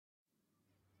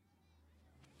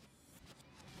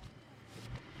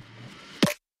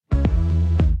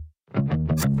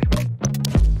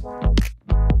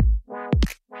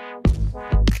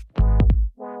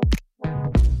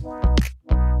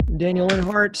Daniel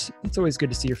Earnhardt. It's always good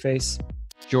to see your face.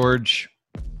 George,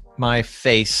 my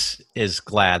face is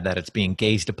glad that it's being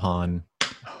gazed upon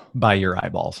by your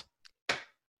eyeballs.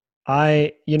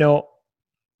 This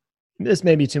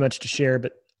may be too much to share,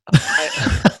 but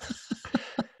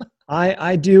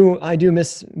I do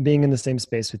miss being in the same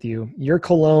space with you. Your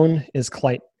cologne is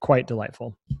quite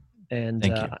delightful, and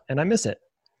I miss it.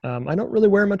 I don't really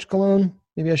wear much cologne.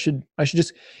 Maybe I should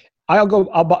just.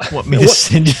 I'll buy. Want me to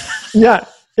send you? Yeah,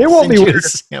 it won't be weird a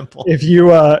sample if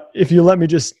you let me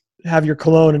just have your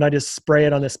cologne and I just spray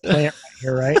it on this plant right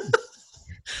here, right?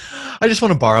 I just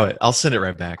want to borrow it. I'll send it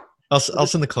right back. I'll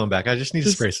send the cologne back. I just need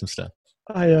to spray some stuff.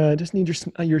 I just need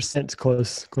your scent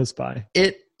close by.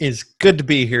 It is good to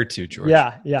be here too, George.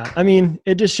 Yeah. I mean,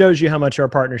 it just shows you how much our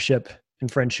partnership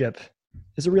and friendship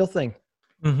is a real thing.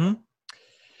 Mm-hmm.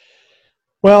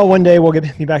 Well, one day we'll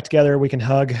be back together. We can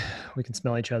hug. We can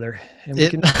smell each other, and we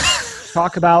can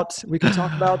talk about.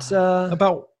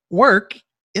 About work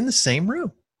in the same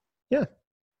room. Yeah.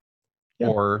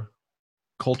 Or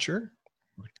culture.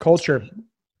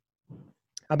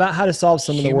 About how to solve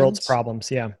some of the world's problems.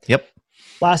 Yeah. Yep.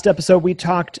 Last episode, we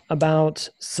talked about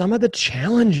some of the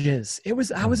challenges.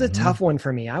 That was a tough one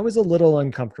for me. I was a little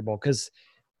uncomfortable because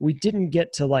we didn't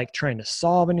get to trying to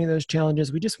solve any of those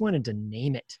challenges. We just wanted to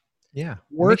name it. Yeah.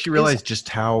 It makes you realize just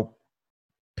how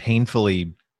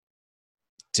painfully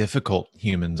difficult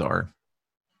humans are.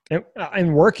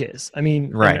 And work is. I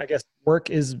mean, right. I guess work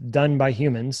is done by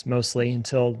humans mostly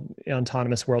until the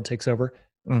autonomous world takes over.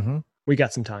 Mm-hmm. We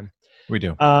got some time. We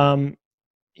do.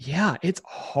 Yeah, it's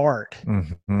hard.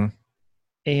 Mm-hmm.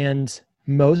 And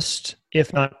most,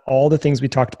 if not all the things we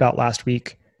talked about last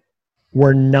week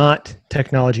were not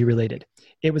technology related.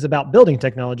 It was about building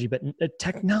technology, but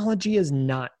technology is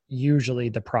not usually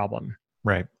the problem.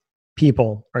 Right.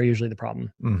 People are usually the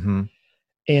problem. Mm-hmm.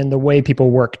 And the way people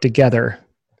work together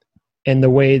and the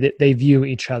way that they view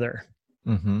each other.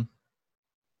 Mm-hmm.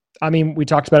 I mean, we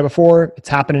talked about it before. It's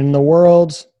happening in the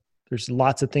world. There's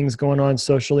lots of things going on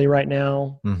socially right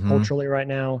now, culturally right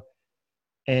now.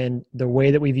 And the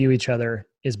way that we view each other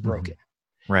is broken.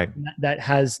 Right. That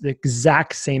has the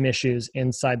exact same issues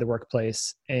inside the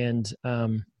workplace. And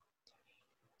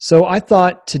so I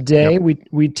thought today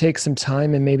we'd take some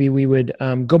time and maybe we would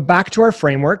go back to our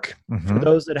framework. For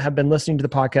those that have been listening to the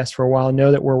podcast for a while,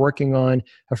 know that we're working on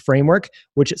a framework,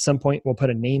 which at some point we'll put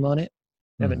a name on it.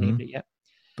 We haven't named it yet.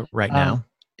 But right now,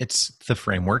 it's the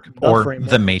framework or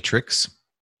the matrix.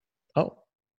 Oh,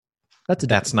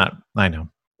 that's not, I know.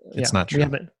 It's not true.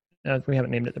 We haven't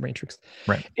named it the matrix.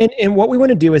 Right. And what we want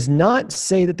to do is not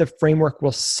say that the framework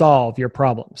will solve your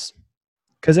problems,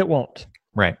 because it won't.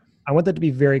 Right. I want that to be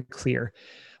very clear.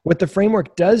 What the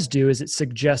framework does do is it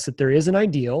suggests that there is an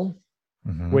ideal,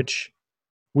 which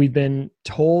we've been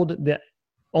told that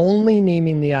only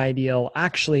naming the ideal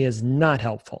actually is not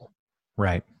helpful.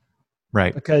 Right.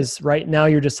 Right. Because right now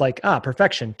you're just like,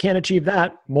 perfection. Can't achieve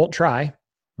that. Won't try.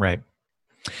 Right.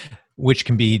 Which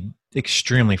can be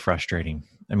extremely frustrating.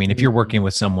 I mean, if you're working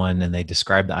with someone and they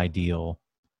describe the ideal,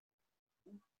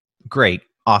 great,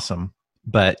 awesome.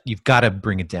 But you've got to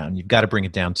bring it down. You've got to bring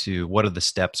it down to what are the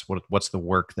steps? What's the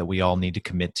work that we all need to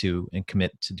commit to and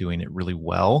commit to doing it really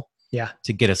well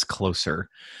to get us closer.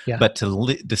 Yeah. But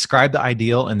to describe the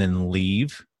ideal and then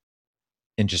leave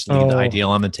and just leave the ideal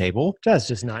on the table. That's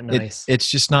just not nice. It's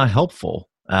just not helpful.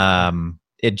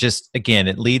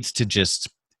 It leads to just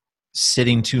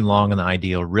sitting too long on the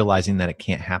ideal, realizing that it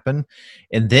can't happen.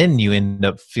 And then you end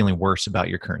up feeling worse about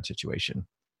your current situation.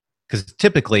 Because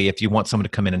typically, if you want someone to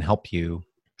come in and help you,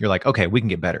 you're like, okay, we can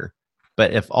get better.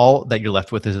 But if all that you're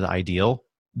left with is the ideal,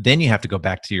 then you have to go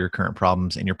back to your current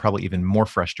problems and you're probably even more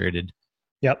frustrated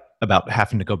about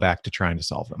having to go back to trying to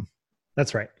solve them.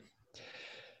 That's right.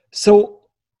 So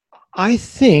I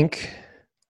think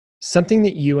something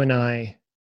that you and I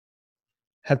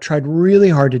have tried really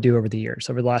hard to do over the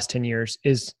last 10 years,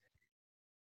 is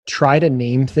try to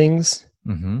name things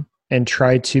and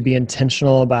try to be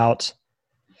intentional about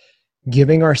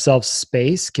giving ourselves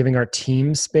space, giving our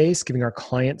team space, giving our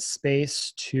clients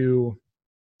space to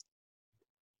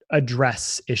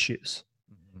address issues.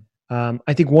 I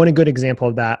think one good example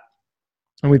of that,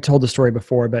 and we've told the story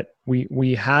before, but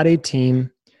we had a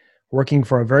team working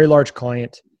for a very large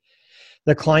client.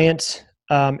 The client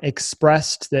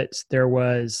expressed that there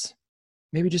was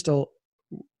maybe just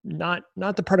not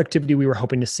the productivity we were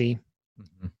hoping to see.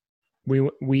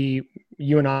 You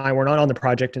and I were not on the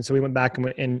project, and so we went back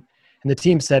and the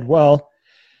team said, well,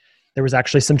 there was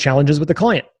actually some challenges with the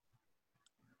client.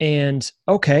 And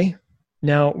okay,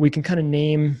 now we can kind of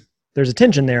name, there's a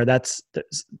tension there.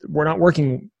 We're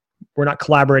not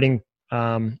collaborating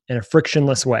in a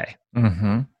frictionless way.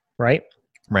 right?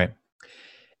 Right.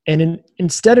 And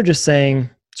instead of just saying,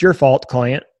 it's your fault,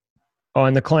 client,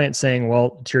 and the client saying,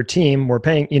 well, it's your team, we're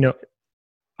paying,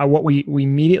 what we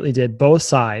immediately did, both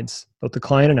sides, both the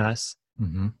client and us,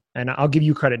 Mm-hmm. and I'll give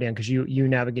you credit, Dan, because you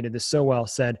navigated this so well,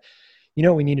 said,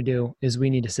 what we need to do is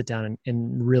we need to sit down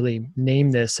and really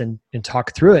name this and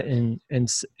talk through it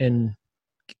and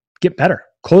get better,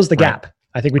 close the gap.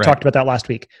 I think we talked about that last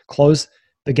week, close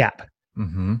the gap.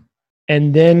 Mm-hmm.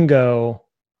 And then go,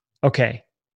 okay,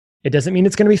 it doesn't mean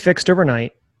it's going to be fixed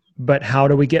overnight, but how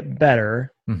do we get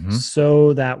better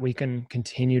so that we can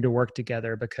continue to work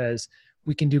together, because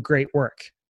we can do great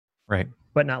work, right?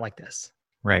 But not like this.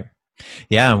 Right.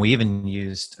 Yeah. And we even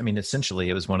used, essentially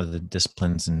it was one of the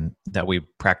disciplines that we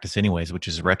practice anyways, which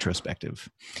is retrospective.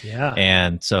 Yeah.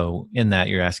 And so in that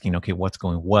you're asking, okay, what's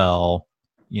going well?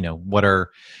 What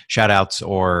are shout outs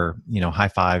or, high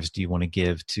fives do you want to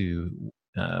give to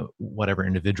whatever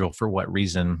individual for what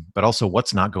reason, but also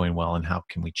what's not going well and how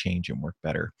can we change and work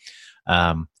better?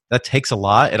 That takes a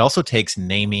lot. It also takes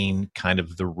naming kind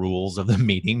of the rules of the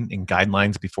meeting and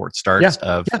guidelines before it starts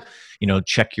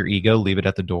check your ego, leave it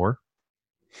at the door.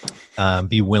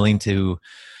 Be willing to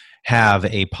have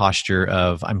a posture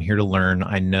of, I'm here to learn.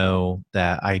 I know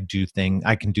that I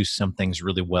can do some things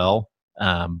really well.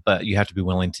 But you have to be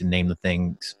willing to name the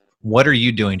things. What are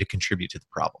you doing to contribute to the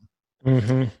problem?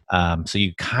 Mm-hmm. So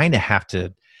you kind of have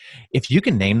to, if you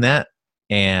can name that,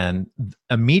 and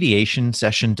a mediation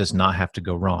session does not have to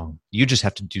go wrong. You just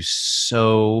have to do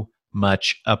so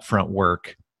much upfront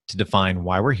work to define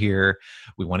why we're here.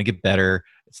 We want to get better.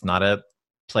 It's not a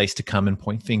place to come and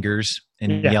point fingers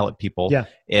and yell at people. Yeah.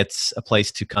 It's a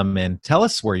place to come and tell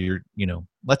us where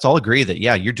let's all agree that,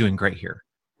 you're doing great here.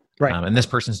 Right. And this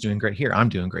person's doing great here. I'm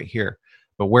doing great here.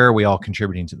 But where are we all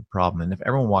contributing to the problem? And if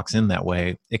everyone walks in that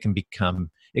way, it can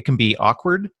be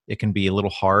awkward. It can be a little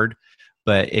hard,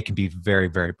 but it can be very,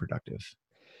 very productive.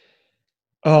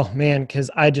 Oh man, because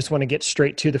I just want to get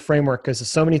straight to the framework, because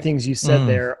so many things you said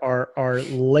there are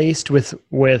laced with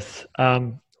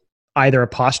either a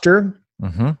posture.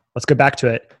 Mm-hmm. Let's go back to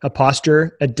it. A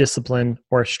posture, a discipline,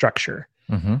 or a structure.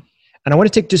 Mm-hmm. And I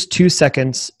want to take just 2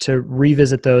 seconds to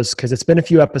revisit those, because it's been a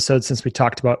few episodes since we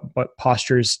talked about what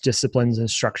postures, disciplines, and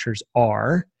structures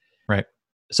are. Right.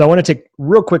 So I want to take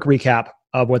real quick recap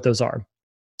of what those are.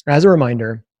 As a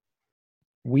reminder,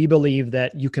 we believe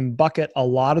that you can bucket a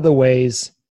lot of the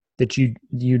ways that you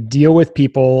deal with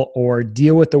people or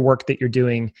deal with the work that you're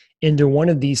doing into one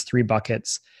of these 3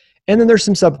 buckets. And then there's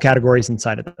some subcategories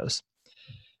inside of those.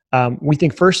 We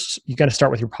think first, you got to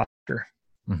start with your posture.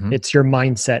 Mm-hmm. It's your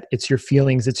mindset. It's your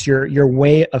feelings. It's your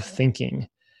way of thinking.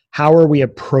 How are we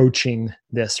approaching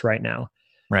this right now?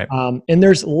 Right. And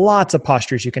there's lots of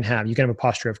postures you can have. You can have a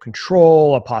posture of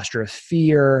control, a posture of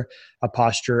fear, a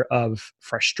posture of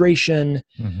frustration,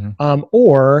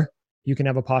 or you can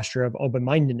have a posture of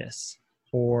open-mindedness,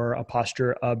 or a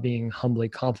posture of being humbly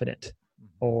confident,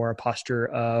 or a posture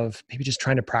of maybe just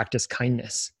trying to practice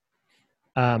kindness.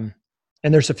 And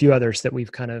there's a few others that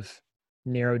we've kind of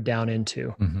narrowed down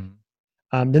into.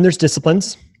 Mm-hmm. Then there's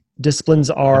disciplines. Disciplines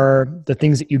are the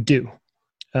things that you do.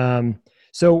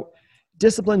 So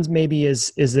disciplines maybe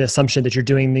is the assumption that you're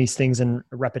doing these things in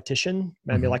repetition,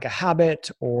 maybe like a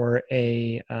habit or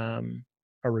a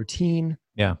routine.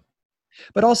 Yeah.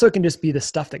 But also it can just be the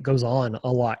stuff that goes on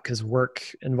a lot, because work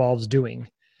involves doing.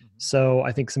 So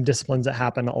I think some disciplines that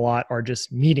happen a lot are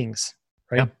just meetings,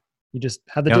 right? Yeah. You just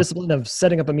have the discipline of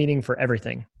setting up a meeting for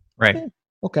everything. Right.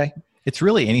 Okay. It's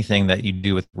really anything that you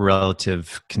do with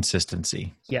relative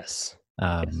consistency. Yes.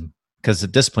 Because the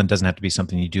discipline doesn't have to be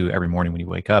something you do every morning when you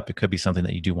wake up. It could be something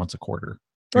that you do once a quarter.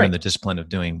 You're in the discipline of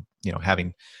doing,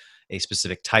 having a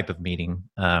specific type of meeting,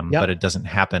 but it doesn't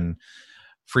happen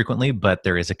frequently, but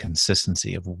there is a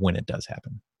consistency of when it does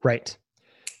happen. Right.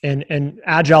 And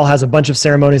Agile has a bunch of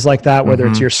ceremonies like that, whether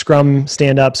it's your Scrum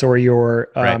stand-ups or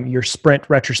your sprint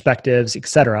retrospectives, et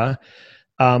cetera.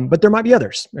 But there might be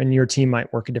others, and your team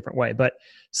might work a different way. But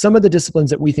some of the disciplines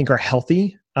that we think are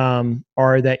healthy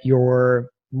are that you're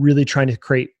really trying to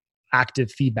create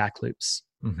active feedback loops.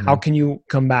 Mm-hmm. How can you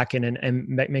come back in and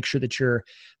make sure that you're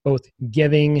both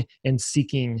giving and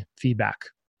seeking feedback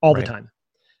all the time?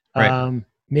 Right.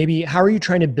 Maybe how are you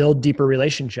trying to build deeper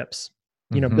relationships?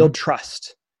 Build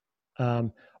trust.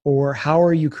 Or how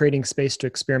are you creating space to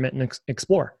experiment and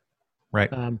explore? Right.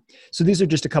 So these are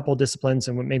just a couple of disciplines,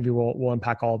 and maybe we'll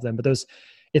unpack all of them. But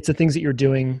it's the things that you're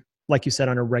doing, like you said,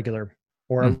 on a regular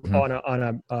or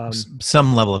on a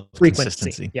some level of frequency.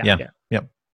 Consistency. Yeah.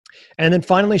 And then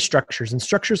finally, structures. And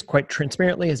structures, quite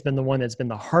transparently, has been the one that's been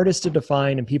the hardest to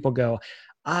define. And people go,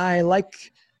 I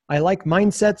like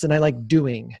mindsets and I like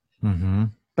doing. Mm-hmm.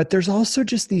 but there's also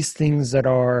just these things that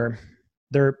are,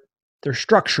 they're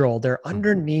structural, they're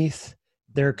underneath,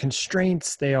 they're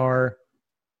constraints, they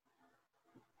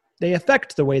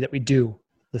affect the way that we do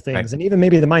the things, Right. and even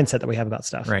maybe the mindset that we have about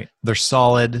stuff. Right. They're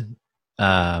solid,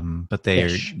 but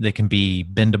they can be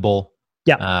bendable.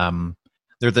 Yeah.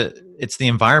 It's the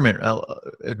environment.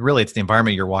 It's the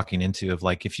environment you're walking into of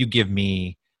like, if you give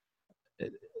me,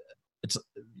 it's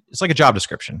like a job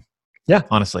description. Yeah.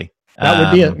 Honestly.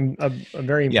 That would be a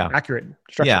very accurate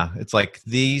structure. Yeah. It's like,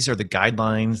 these are the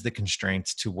guidelines, the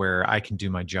constraints to where I can do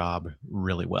my job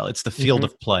really well. It's the field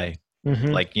of play.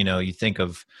 Like, if you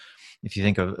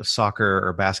think of soccer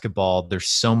or basketball, there's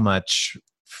so much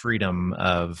freedom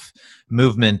of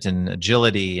movement and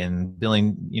agility and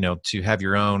billing, to have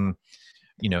your own,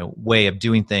 way of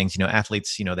doing things.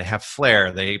 Athletes, they have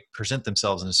flair, they present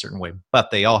themselves in a certain way,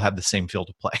 but they all have the same field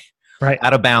of play. Right.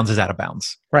 Out of bounds is out of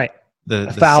bounds. Right.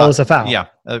 A foul is a foul. Yeah.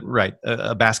 Right.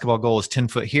 A basketball goal is 10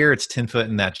 foot here. It's 10 foot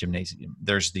in that gymnasium.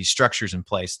 There's these structures in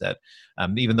place that,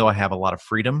 even though I have a lot of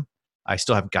freedom, I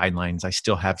still have guidelines. I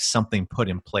still have something put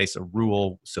in place, a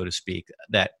rule, so to speak,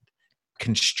 that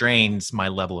constrains my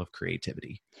level of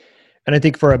creativity. And I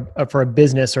think for a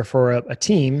business or for a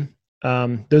team,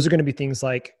 those are going to be things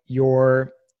like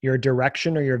your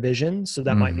direction or your vision. So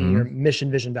that might be your mission,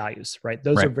 vision, values, right?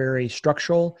 Those are very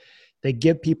structural. They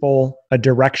give people a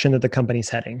direction that the company's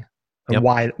heading and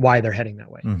why they're heading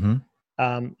that way.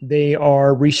 They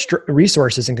are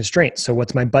resources and constraints. So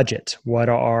what's my budget? What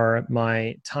are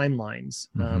my timelines?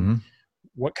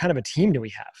 What kind of a team do we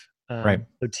have?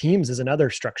 So teams is another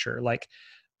structure. Like,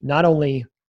 not only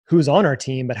who's on our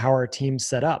team, but how are our teams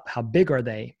set up? How big are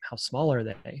they? How small are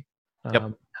they?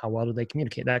 How well do they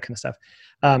communicate? That kind of stuff.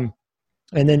 And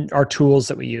then our tools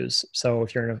that we use. So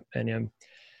if you're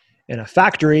in a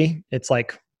factory, it's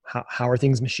like, how are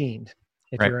things machined?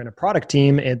 If you're in a product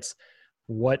team, it's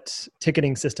what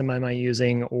ticketing system am I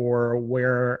using, or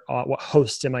what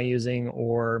host am I using,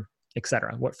 or et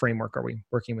cetera? What framework are we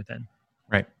working within?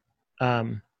 Right.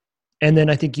 And then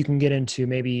I think you can get into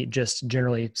maybe just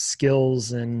generally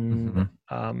skills and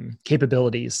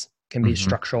capabilities can be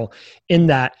structural in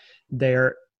that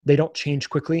they don't change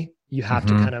quickly. You have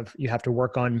to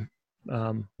work on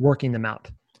working them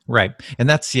out. Right. And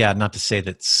that's, not to say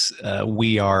that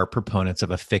we are proponents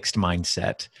of a fixed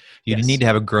mindset. You need to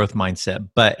have a growth mindset,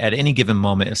 but at any given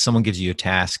moment, if someone gives you a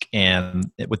task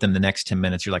and within the next 10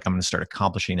 minutes, you're like, I'm going to start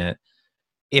accomplishing it.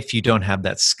 If you don't have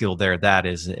that skill there, that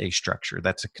is a structure.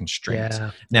 That's a constraint.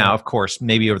 Now, of course,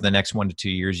 maybe over the next 1 to 2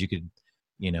 years, you could,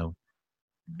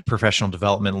 professional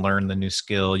development, learn the new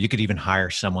skill. You could even hire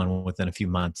someone within a few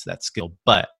months, that skill.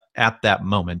 But at that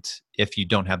moment, if you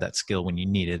don't have that skill when you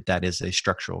need it, that is a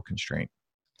structural constraint.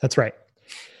 That's right.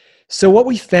 So what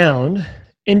we found,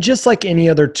 and just like any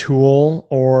other tool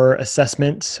or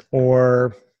assessment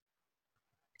or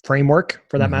framework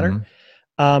for that matter,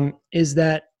 is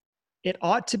that it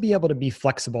ought to be able to be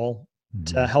flexible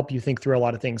to help you think through a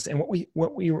lot of things. And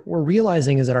what we're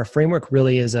realizing is that our framework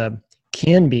really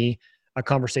can be a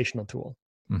conversational tool.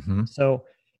 So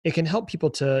it can help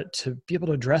people to be able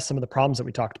to address some of the problems that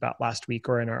we talked about last week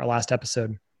or in our last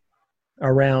episode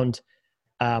around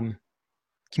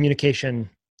communication,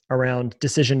 around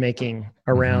decision-making,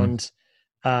 around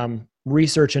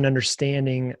research and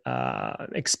understanding,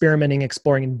 experimenting,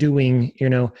 exploring, and doing,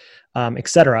 et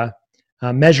cetera.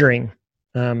 Measuring,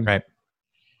 but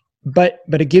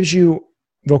it gives you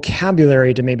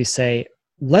vocabulary to maybe say,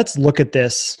 let's look at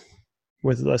this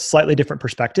with a slightly different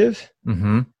perspective,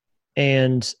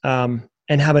 and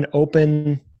have an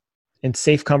open and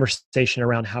safe conversation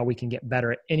around how we can get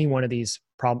better at any one of these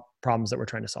problems that we're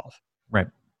trying to solve. Right.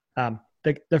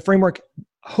 The framework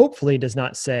hopefully does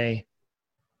not say,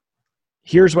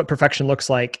 here's what perfection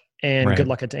looks like, and good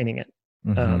luck attaining it.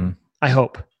 I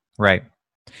hope. Right.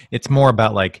 It's more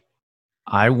about like,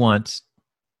 I want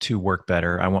to work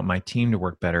better. I want my team to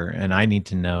work better. And I need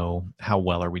to know how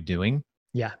well are we doing?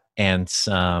 Yeah. And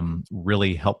some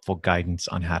really helpful guidance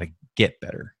on how to get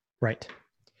better. Right.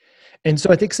 And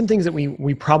so I think some things that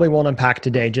we probably won't unpack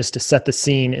today, just to set the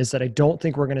scene, is that I don't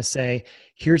think we're going to say,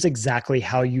 here's exactly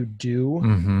how you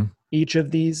do each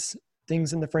of these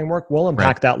things in the framework. We'll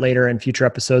unpack that later in future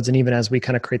episodes, and even as we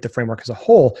kind of create the framework as a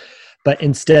whole. But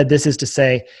instead, this is to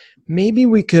say, maybe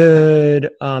we could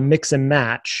mix and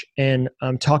match and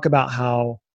talk about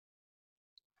how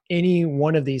any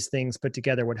one of these things put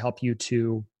together would help you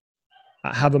to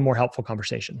have a more helpful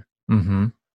conversation.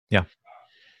 Yeah.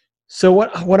 So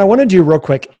what I want to do real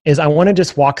quick is I want to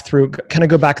just walk through, kind of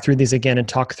go back through these again and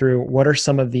talk through what are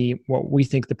some of what we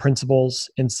think the principles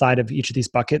inside of each of these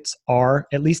buckets are,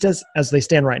 at least as they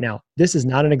stand right now. This is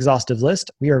not an exhaustive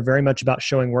list. We are very much about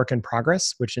showing work in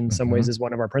progress, which in some ways is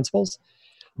one of our principles.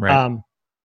 Right.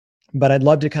 But I'd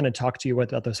love to kind of talk to you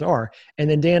what those are. And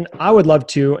then Dan, I would love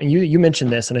to, and you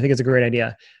mentioned this, and I think it's a great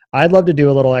idea. I'd love to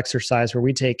do a little exercise where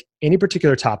we take any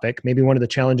particular topic, maybe one of the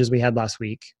challenges we had last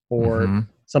week or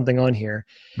something on here,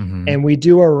 and we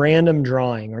do a random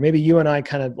drawing, or maybe you and I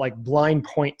kind of like blind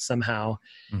point somehow.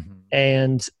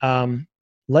 And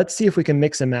let's see if we can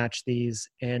mix and match these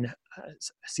and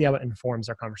see how it informs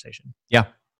our conversation. Yeah.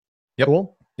 Yep.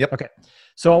 Cool. Yep. Okay.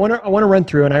 So I want to run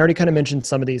through, and I already kind of mentioned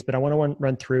some of these, but I want to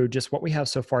run through just what we have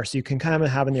so far, so you can kind of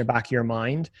have in the back of your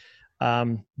mind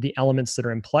the elements that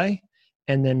are in play,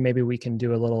 and then maybe we can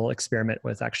do a little experiment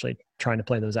with actually trying to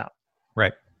play those out.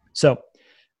 Right. So,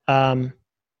 how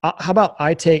about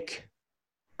I take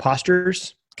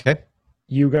postures? Okay.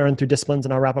 You go run through disciplines,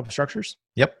 and I'll wrap up with structures.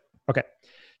 Yep. Okay.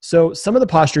 So some of the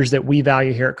postures that we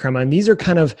value here at Crema, and these are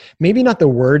kind of maybe not the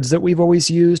words that we've always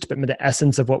used, but the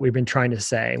essence of what we've been trying to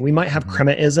say. We might have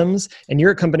Crema-isms, and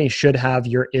your company should have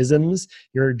your isms,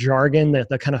 your jargon,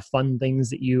 the kind of fun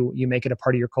things that you make it a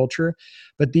part of your culture.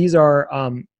 But these are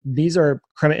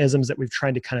Crema-isms that we've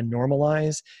tried to kind of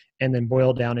normalize and then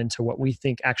boil down into what we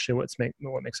think actually what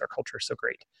makes our culture so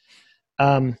great.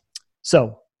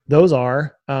 So those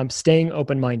are staying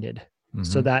open-minded.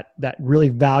 So that really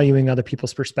valuing other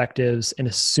people's perspectives and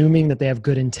assuming that they have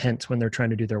good intent when they're trying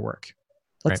to do their work.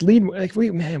 Let's lead. If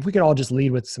we could all just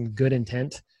lead with some good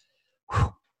intent.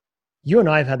 Whew. You and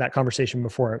I have had that conversation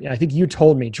before. I think you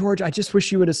told me, George, I just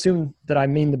wish you would assume that I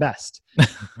mean the best.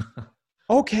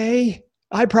 Okay,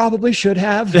 I probably should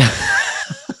have.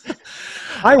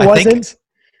 I wasn't.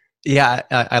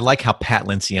 I like how Pat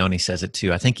Lencioni says it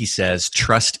too. I think he says,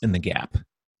 trust in the gap.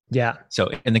 Yeah. So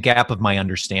in the gap of my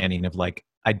understanding of like,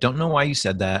 I don't know why you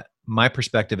said that. My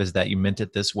perspective is that you meant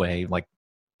it this way, like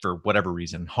for whatever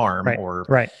reason, harm or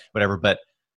whatever. But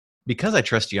because I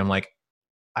trust you, I'm like,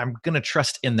 I'm going to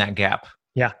trust in that gap.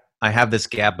 Yeah. I have this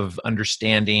gap of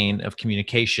understanding, of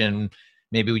communication.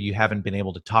 Maybe you haven't been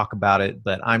able to talk about it,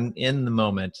 but I'm in the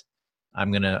moment.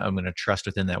 I'm going to trust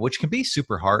within that, which can be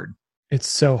super hard. It's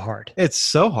so hard. It's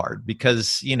so hard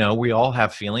because, we all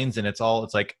have feelings, and it's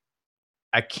like,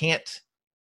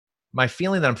 my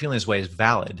feeling that I'm feeling this way is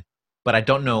valid, but I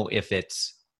don't know if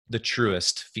it's the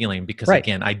truest feeling because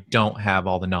again, I don't have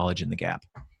all the knowledge in the gap.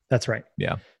 That's right.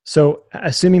 Yeah. So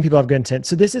assuming people have good intent.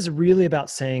 So this is really about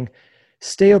saying,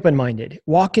 stay open-minded,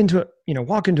 walk into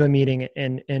a meeting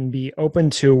and be open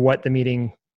to what the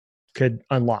meeting could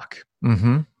unlock.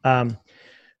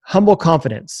 Humble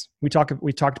confidence. We talked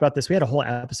about this. We had a whole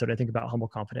episode, I think, about humble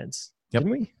confidence. Yep.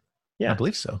 Didn't we? Yeah. I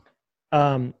believe so.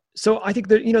 So I think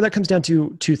that, that comes down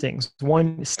to two things.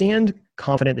 One, stand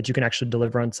confident that you can actually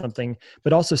deliver on something,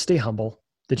 but also stay humble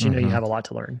that you have a lot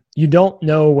to learn. You don't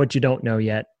know what you don't know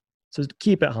yet. So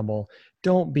keep it humble.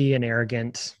 Don't be an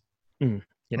arrogant, It's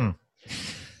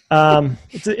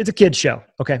a kid's show.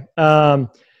 Okay.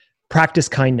 Practice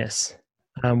kindness.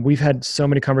 We've had so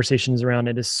many conversations around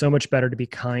it is so much better to be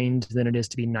kind than it is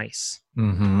to be nice.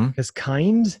 Because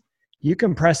kind, you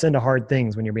can press into hard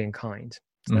things when you're being kind.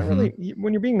 It's not really,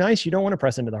 when you're being nice, you don't want to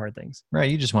press into the hard things. Right.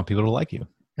 You just want people to like you.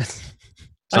 So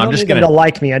I don't need them to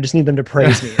like me. I just need them to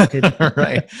praise me. Okay.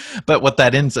 Right. But what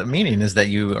that ends up meaning is that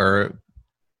you're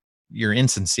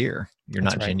insincere. You're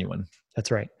not genuine.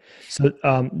 That's right. So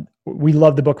we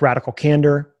love the book Radical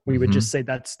Candor. We would just say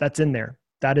that's in there.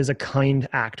 That is a kind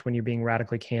act when you're being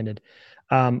radically candid.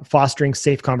 Fostering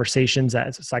safe conversations,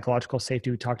 that's psychological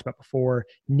safety we talked about before.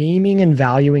 Naming and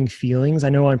valuing feelings. I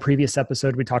know on previous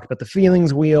episode, we talked about the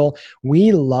feelings wheel.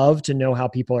 We love to know how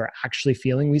people are actually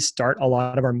feeling. We start a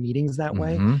lot of our meetings that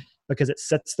way because it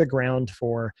sets the ground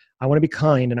for, I want to be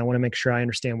kind and I want to make sure I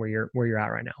understand where you're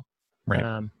at right now.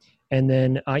 Right. And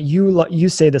then you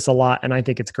say this a lot, and I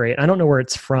think it's great. I don't know where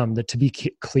it's from. The to be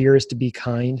clear is to be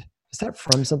kind. Is that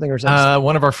from something or something?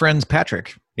 One of our friends,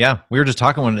 Patrick. Yeah, we were just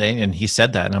talking one day, and he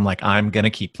said that, and I'm like, I'm going to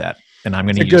keep that, and I'm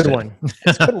going to use it. It's a good one.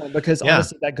 It's a good one because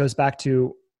honestly, that goes back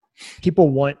to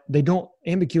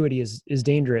ambiguity is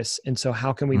dangerous, and so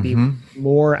how can we be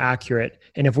more accurate?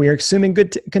 And if we are assuming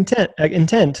good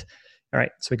intent. All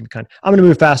right, so we can be kind. I'm going to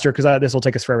move faster because this will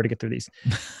take us forever to get through these.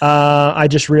 I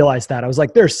just realized that. I was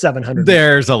like, there's 700.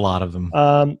 There's a lot of them.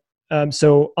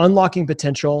 So unlocking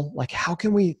potential, like how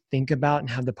can we think about and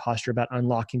have the posture about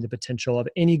unlocking the potential of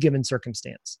any given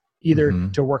circumstance, either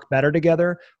to work better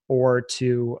together or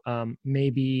to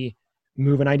maybe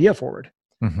move an idea forward.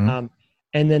 And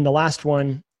then the last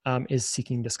one is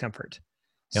seeking discomfort.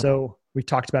 Yep. So we've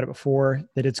talked about it before,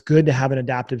 that it's good to have an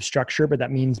adaptive structure, but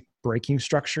that means breaking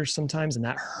structures sometimes, and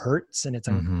that hurts and it's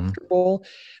Mm-hmm. uncomfortable.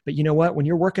 But you know what? When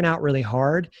you're working out really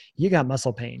hard, you got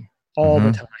muscle pain all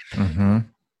Mm-hmm. the time. Mm-hmm.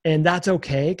 And that's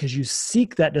okay, because you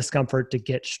seek that discomfort to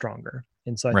get stronger.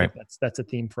 And so I Right. think that's a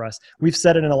theme for us. We've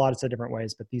said it in a lot of different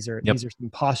ways, but these are Yep. some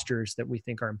postures that we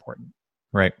think are important.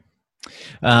 Right.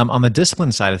 On the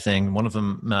discipline side of thing, one of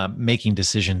them, making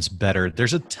decisions better.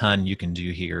 There's a ton you can do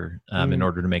here in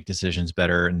order to make decisions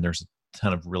better, and there's a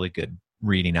ton of really good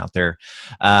reading out there.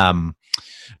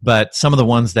 But some of the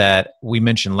ones that we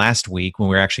mentioned last week when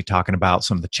we were actually talking about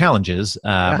some of the challenges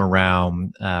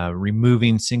around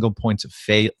removing single points of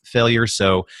failure.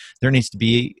 So there needs to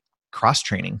be cross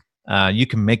training. You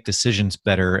can make decisions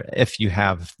better if you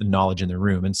have the knowledge in the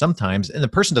room, and the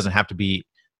person doesn't have to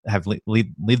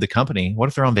leave the company. What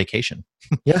if they're on vacation?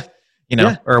 Yeah.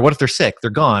 Or what if they're sick? They're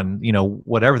gone.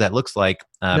 Whatever that looks like.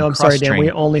 No, I'm sorry, Dan.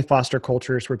 We only foster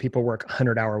cultures where people work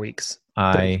 100-hour weeks.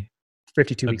 I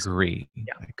 52 weeks. Agree.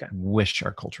 Yeah. Okay. Wish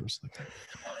our culture was like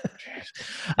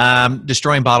that.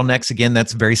 Destroying bottlenecks. Again,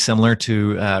 that's very similar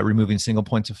to removing single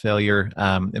points of failure.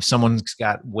 If someone's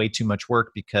got way too much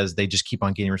work because they just keep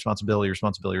on getting responsibility,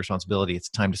 it's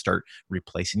time to start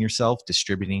replacing yourself,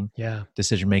 distributing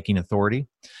decision-making authority.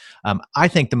 I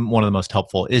think one of the most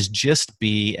helpful is just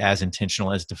be as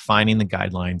intentional as defining the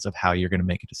guidelines of how you're going to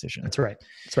make a decision. That's right.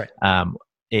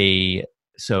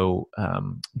 So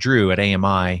Drew at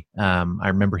AMI, I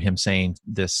remember him saying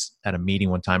this at a meeting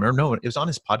one time, or no, it was on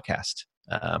his podcast,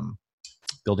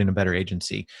 Building a Better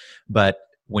Agency. But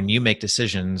when you make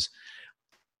decisions,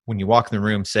 when you walk in the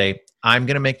room, say, I'm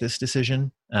going to make this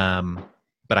decision,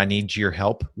 but I need your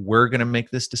help. We're going to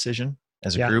make this decision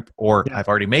as a group, or I've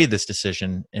already made this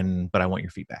decision, but I want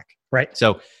your feedback. Right.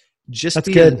 So just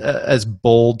be as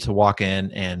bold to walk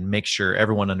in and make sure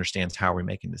everyone understands how we're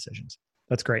making decisions.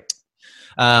 That's great.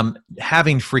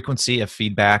 Having frequency of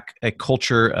feedback, a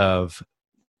culture of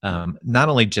not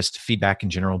only just feedback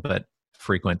in general, but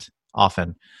frequent,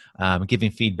 often, giving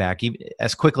feedback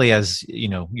as quickly as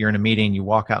you're in a meeting, you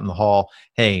walk out in the hall.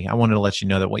 Hey, I wanted to let you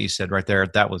know that what you said right there,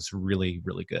 that was really,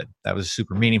 really good. That was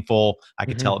super meaningful. I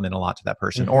could tell it meant a lot to that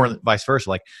person, or vice versa.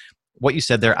 Like, what you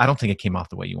said there, I don't think it came off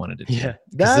the way you wanted it to. Yeah,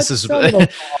 this is.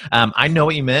 I know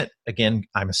what you meant. Again,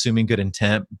 I'm assuming good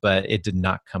intent, but it did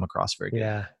not come across very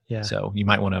good. Yeah. So you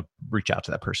might want to reach out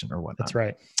to that person or whatnot. That's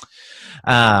right.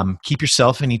 Keep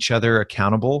yourself and each other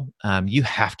accountable. You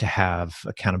have to have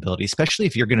accountability, especially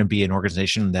if you're going to be an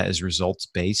organization that is results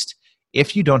based.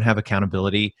 If you don't have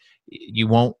accountability, you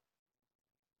won't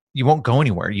go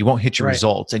anywhere. You won't hit your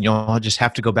results, and you'll just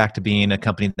have to go back to being a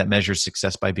company that measures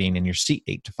success by being in your seat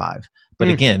 8 to 5. But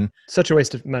again, such a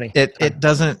waste of money. It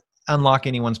doesn't unlock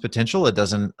anyone's potential. It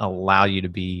doesn't allow you to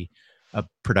be a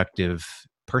productive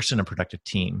person, a productive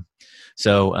team.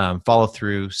 So follow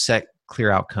through, set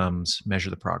clear outcomes, measure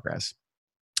the progress.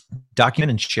 Document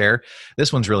and share.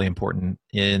 This one's really important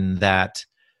in that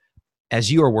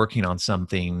as you are working on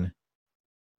something,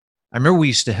 I remember we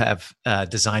used to have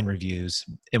design reviews,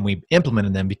 and we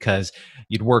implemented them because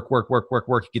you'd work,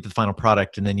 you get the final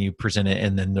product, and then you present it,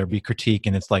 and then there'd be critique,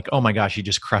 and it's like, oh my gosh, you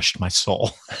just crushed my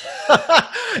soul.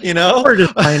 We're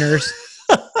designers.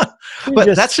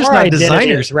 But that's just not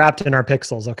designers wrapped in our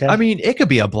pixels. Okay. I mean, it could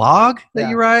be a blog that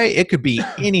you write. It could be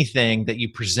anything that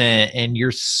you present, and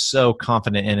you're so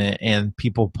confident in it, and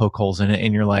people poke holes in it,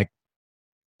 and you're like,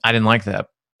 I didn't like that.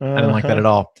 I didn't like that at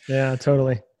all. Yeah,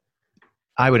 totally.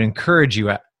 I would encourage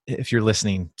you, if you're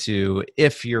listening,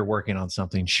 if you're working on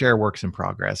something, share works in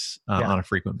progress on a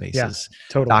frequent basis. Yeah,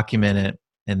 totally. Document it,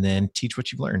 and then teach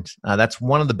what you've learned. That's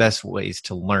one of the best ways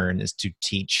to learn, is to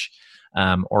teach.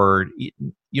 Or you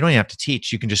don't even have to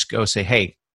teach. You can just go say,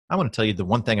 hey, I want to tell you the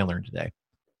one thing I learned today.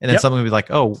 And then someone will be like,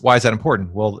 oh, why is that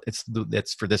important? Well,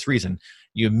 it's for this reason.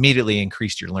 You immediately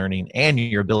increased your learning and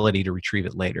your ability to retrieve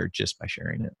it later just by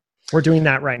sharing it. We're doing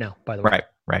that right now, by the way.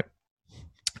 Right.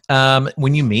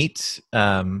 When you meet,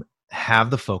 have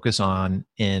the focus on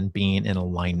being in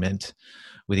alignment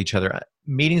with each other.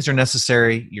 Meetings are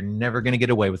necessary. You're never going to get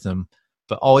away with them,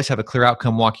 but always have a clear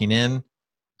outcome walking in.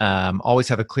 Always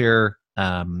have a clear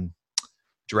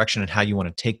direction on how you want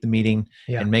to take the meeting,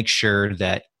 and make sure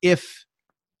that if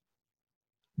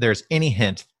there's any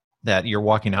hint that you're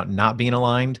walking out not being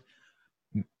aligned,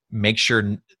 make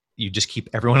sure you just keep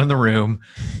everyone in the room.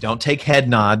 Don't take head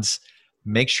nods.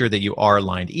 Make sure that you are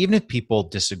aligned. Even if people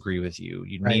disagree with you,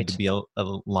 you need to be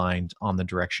aligned on the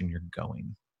direction you're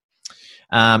going.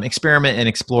 Experiment and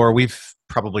explore. We've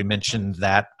probably mentioned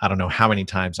that I don't know how many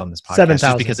times on this podcast, 7,000,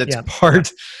 just because it's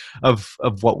part of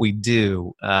what we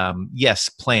do. Yes,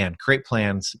 create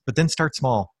plans, but then start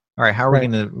small. All right, how are we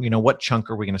Right. going to, what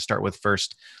chunk are we going to start with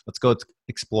first? Let's go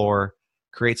explore,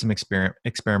 create some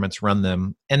experiments, run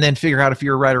them, and then figure out if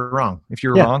you're right or wrong. If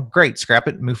you're Yeah. wrong, great, scrap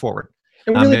it, move forward.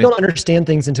 And we really don't understand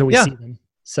things until we Yeah, see them.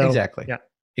 So exactly. yeah.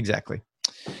 Exactly.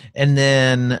 And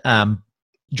then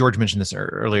George mentioned this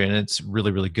earlier, and it's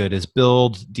really, really good, is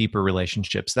build deeper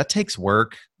relationships. That takes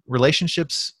work.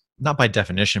 Relationships, not by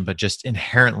definition, but just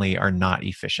inherently are not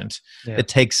efficient. Yeah. It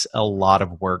takes a lot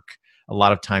of work, a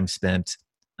lot of time spent,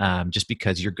 just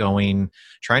because you're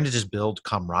trying to just build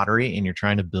camaraderie, and you're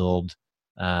trying to build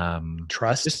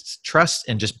trust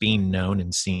and just being known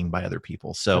and seen by other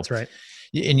people. So that's right.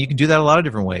 And you can do that a lot of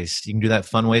different ways. You can do that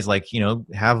fun ways, like,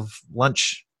 have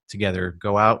lunch together,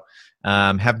 go out,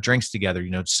 have drinks together,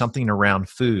 something around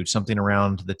food, something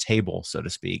around the table, so to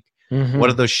speak. Mm-hmm.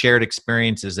 What are those shared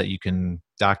experiences that you can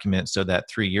document so that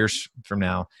 3 years from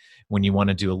now, when you want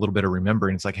to do a little bit of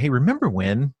remembering, it's like, hey, remember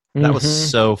when? That was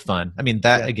so fun. I mean,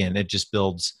 again, it just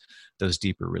builds those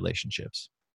deeper relationships.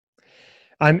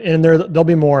 And there'll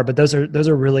be more, but those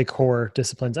are really core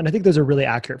disciplines. And I think those are really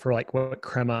accurate for like what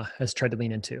Crema has tried to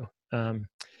lean into.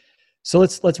 So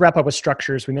let's wrap up with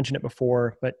structures. We mentioned it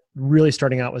before, but really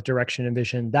starting out with direction and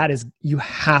vision. That is, you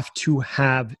have to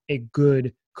have a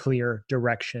good, clear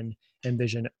direction and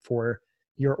vision for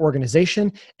your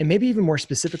organization, and maybe even more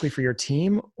specifically for your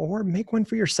team, or make one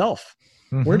for yourself.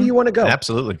 Mm-hmm. Where do you want to go?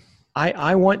 Absolutely.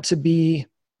 I want to be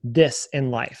this in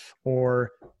life,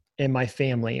 or in my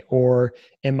family, or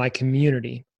in my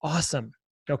community. Awesome.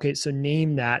 Okay. So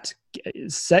name that,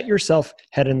 set yourself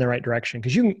head in the right direction,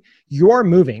 because you are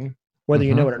moving, whether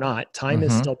you know it or not. Time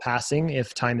is still passing,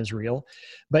 if time is real,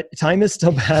 but time is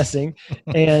still passing.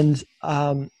 And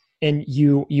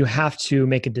you have to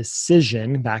make a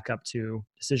decision, back up to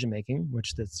decision making,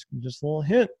 which that's just a little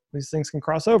hint. These things can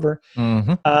cross over.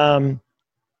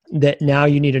 That now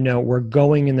you need to know we're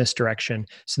going in this direction.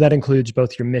 So that includes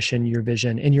both your mission, your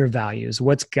vision, and your values.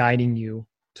 What's guiding you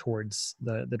towards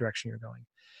the direction you're going?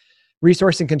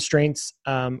 Resource and constraints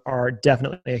are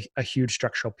definitely a huge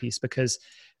structural piece, because,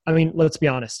 I mean, let's be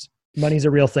honest, money's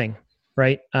a real thing,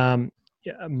 right?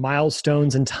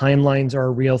 Milestones and timelines are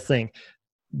a real thing.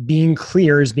 Being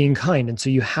clear is being kind. And so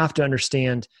you have to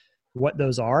understand what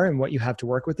those are and what you have to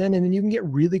work within. And then you can get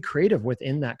really creative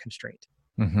within that constraint.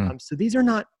 So these are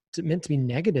not meant to be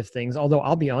negative things. Although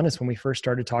I'll be honest, when we first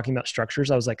started talking about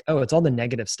structures, I was like, oh, it's all the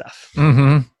negative stuff.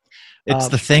 It's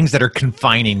the things that are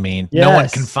confining me. Yes. No one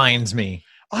confines me.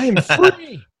 I am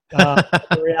free.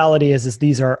 The reality is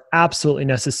these are absolutely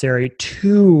necessary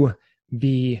to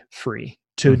be free,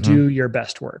 to do your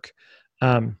best work.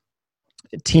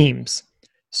 Teams.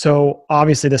 So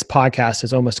obviously this podcast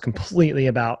is almost completely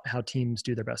about how teams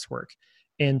do their best work.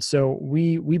 And so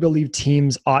we believe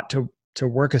teams ought to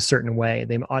work a certain way.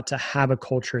 They ought to have a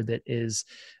culture that is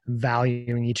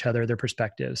valuing each other, their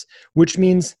perspectives, which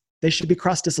means they should be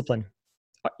cross-discipline.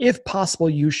 If possible,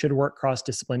 you should work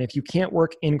cross-discipline. If you can't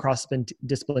work in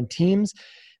cross-discipline teams,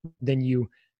 then you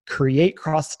create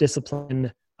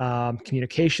cross-discipline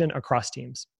communication across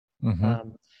teams.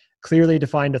 Clearly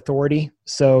defined authority.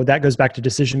 So that goes back to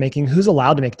decision-making. Who's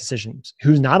allowed to make decisions?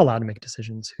 Who's not allowed to make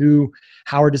decisions?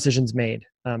 How are decisions made?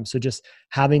 So just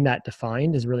having that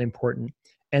defined is really important.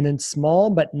 And then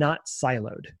small, but not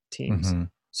siloed teams.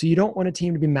 So you don't want a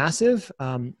team to be massive.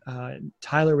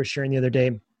 Tyler was sharing the other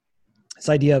day, this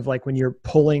idea of like when you're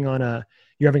pulling on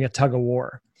you're having a tug of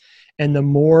war, and the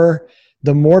more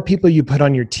people you put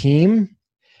on your team,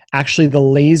 actually the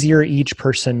lazier each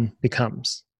person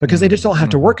becomes, because they just don't have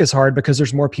to work as hard because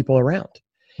there's more people around.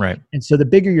 Right. And so the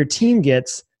bigger your team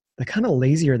gets, the kind of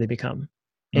lazier they become,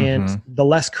 and the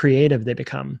less creative they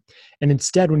become. And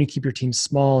instead, when you keep your team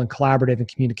small and collaborative and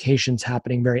communications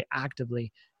happening very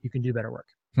actively, you can do better work.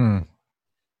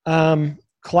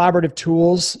 Collaborative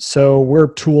tools. So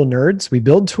we're tool nerds. We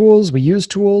build tools, we use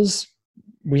tools.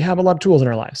 We have a lot of tools in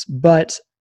our lives, but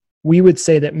we would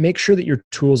say that make sure that your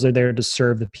tools are there to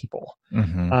serve the people.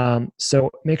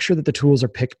 So make sure that the tools are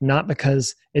picked not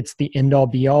because it's the end all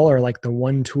be all or like the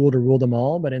one tool to rule them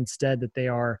all, but instead that they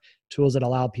are tools that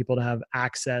allow people to have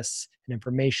access and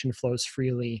information flows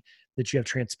freely, that you have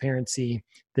transparency,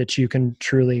 that you can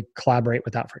truly collaborate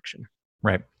without friction.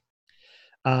 Right.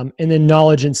 And then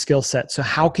knowledge and skill set. So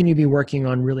how can you be working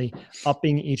on really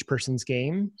upping each person's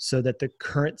game so that the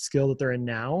current skill that they're in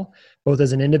now, both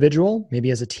as an individual, maybe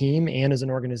as a team and as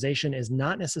an organization, is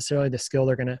not necessarily the skill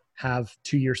they're going to have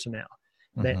 2 years from now.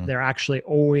 They're actually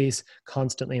always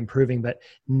constantly improving, but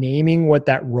naming what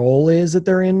that role is that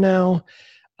they're in now,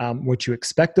 what you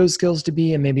expect those skills to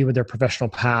be, and maybe what their professional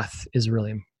path is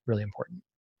really, really important.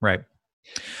 Right.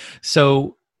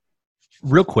 So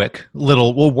real quick,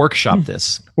 we'll workshop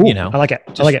this. Ooh, you know, I like it.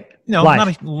 just, I like it. You know, Live.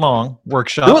 not a long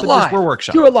workshop. Do it but live. We're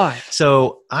workshopping. Do it live.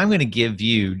 So I'm going to give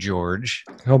you, George,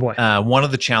 Oh boy. one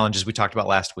of the challenges we talked about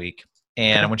last week,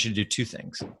 and I want you to do two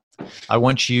things. I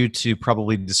want you to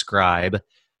probably describe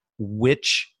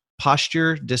which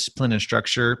posture, discipline, and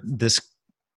structure this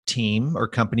team or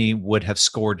company would have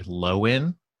scored low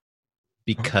in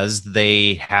because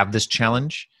they have this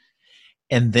challenge,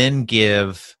 and then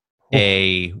give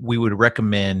we would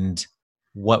recommend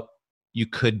what you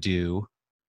could do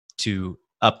to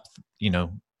uptick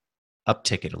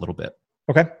it a little bit.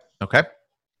 Okay.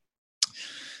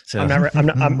 So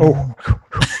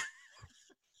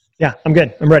yeah, I'm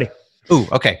good. I'm ready. Ooh,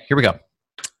 okay. Here we go.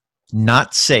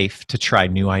 Not safe to try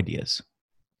new ideas.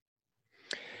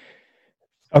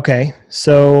 Okay.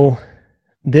 So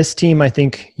this team, I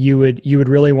think you would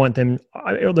really want them.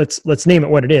 Let's name it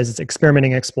what it is. It's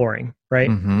experimenting, exploring, right?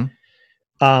 Mm-hmm.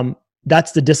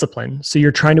 That's the discipline. So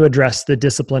you're trying to address the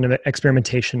discipline of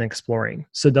experimentation and exploring.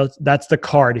 So that's the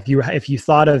card. If you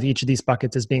thought of each of these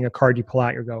buckets as being a card you pull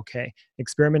out, you go, okay,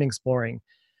 experiment, exploring.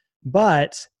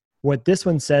 But what this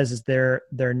one says is they're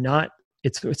not.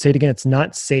 Say it again. It's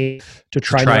not safe to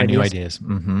try new ideas.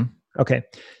 Mm-hmm. Okay,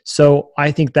 so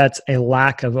I think that's a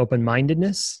lack of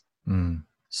open-mindedness. Mm.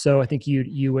 So I think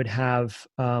you would have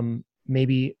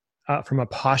maybe from a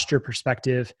posture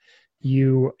perspective,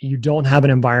 you don't have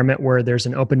an environment where there's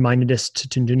an open-mindedness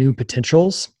to new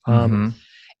potentials,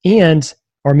 and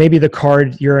or maybe the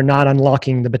card, you're not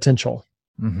unlocking the potential,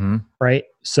 right?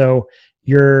 So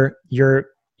you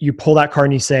pull that card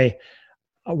and you say,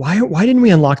 why didn't we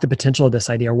unlock the potential of this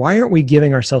idea? Why aren't we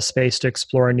giving ourselves space to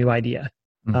explore a new idea?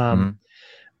 And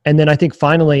then I think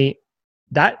finally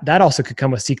that also could come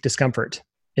with seek discomfort.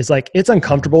 It's like, it's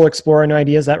uncomfortable exploring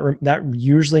ideas. That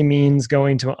usually means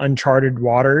going to uncharted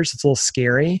waters. It's a little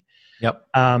scary. Yep.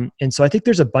 And so I think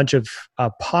there's a bunch of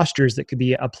postures that could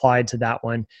be applied to that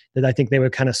one that I think they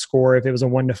would kind of score. If it was a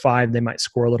 1 to 5, they might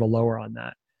score a little lower on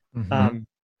that.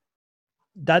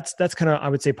 That's kind of, I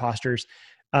would say, postures.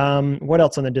 What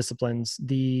else on the disciplines?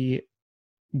 The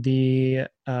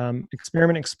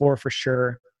experiment, explore for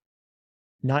sure.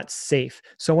 Not safe.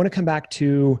 So I want to come back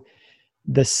to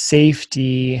the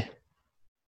safety,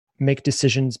 make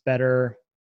decisions better,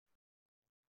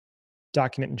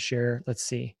 document and share. Let's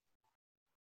see.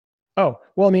 Oh,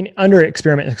 well, I mean, under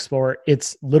experiment and explore,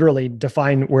 it's literally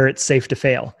define where it's safe to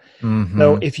fail.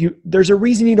 So there's a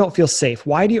reason you don't feel safe.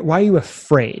 Why are you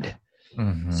afraid?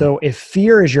 So if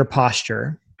fear is your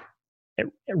posture,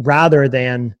 rather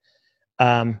than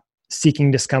seeking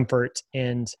discomfort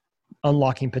and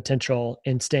unlocking potential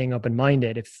and staying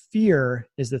open-minded, if fear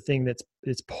is the thing that's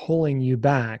pulling you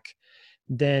back,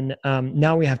 then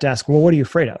now we have to ask, well, what are you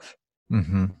afraid of?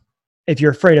 If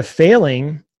you're afraid of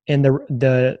failing and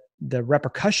the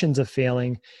repercussions of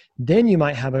failing, then you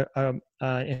might have an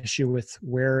issue with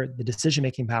where the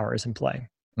decision-making power is in play.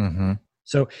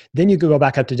 So then you could go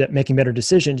back up to making better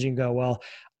decisions. You can go, well,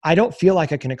 I don't feel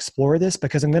like I can explore this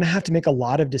because I'm going to have to make a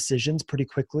lot of decisions pretty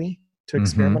quickly to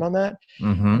experiment on that.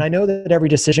 And I know that every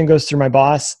decision goes through my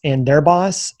boss and their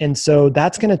boss. And so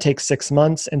that's going to take 6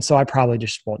 months. And so I probably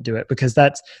just won't do it because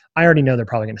I already know they're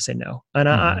probably going to say no. And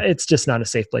it's just not a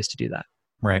safe place to do that.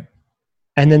 Right.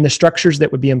 And then the structures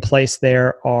that would be in place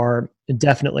there are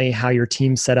definitely how your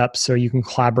team's set up so you can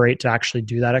collaborate to actually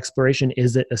do that exploration.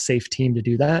 Is it a safe team to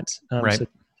do that? So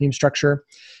team structure.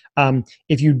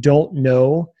 If you don't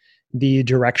know the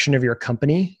direction of your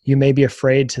company, you may be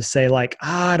afraid to say like,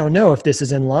 I don't know if this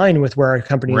is in line with where our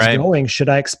company is going. Should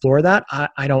I explore that?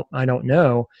 I don't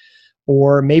know.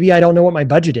 Or maybe I don't know what my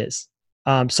budget is.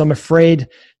 So I'm afraid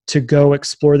to go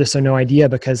explore this or no idea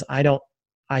because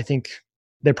I think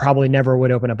they probably never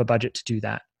would open up a budget to do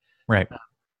that. Right.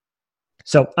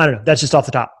 So I don't know. That's just off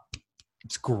the top.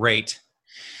 It's great.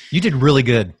 You did really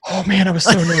good. Oh man, I was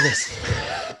so nervous.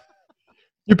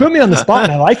 You put me on the spot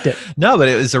and I liked it. No, but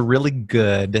it was a really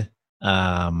good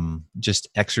just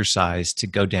exercise to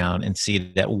go down and see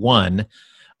that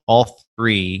all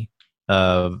three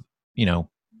of,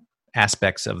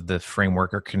 aspects of the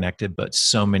framework are connected, but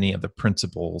so many of the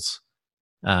principles.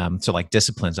 So like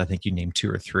disciplines, I think you named 2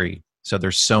 or 3. So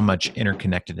there's so much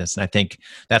interconnectedness. And I think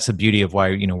that's the beauty of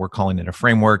why, we're calling it a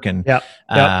framework and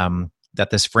that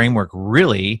this framework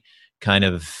really kind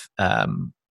of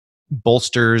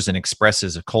bolsters and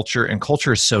expresses a culture. And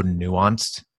culture is so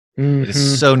nuanced. It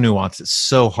is so nuanced. It's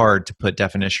so hard to put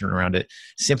definition around it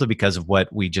simply because of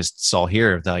what we just saw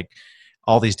here. Like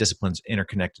all these disciplines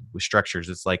interconnected with structures.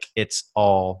 It's like, it's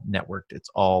all networked. It's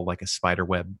all like a spider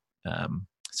web.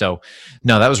 So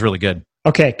no, that was really good.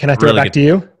 Okay. Can I throw it back to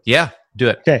you? Yeah. Do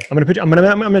it. Okay, I'm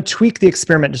gonna tweak the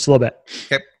experiment just a little bit.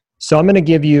 Okay. So I'm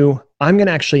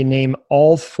gonna actually name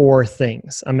all 4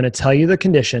 things. I'm gonna tell you the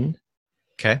condition,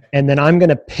 Okay. and then I'm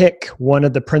gonna pick one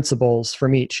of the principles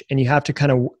from each, and you have to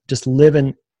kind of just live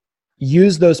and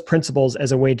use those principles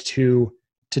as a way to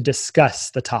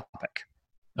discuss the topic.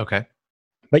 Okay.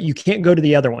 But you can't go to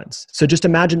the other ones. So just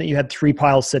imagine that you had 3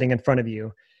 piles sitting in front of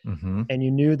you, Mm-hmm. and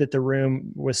you knew that the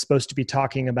room was supposed to be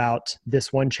talking about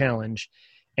this one challenge,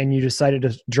 and you decided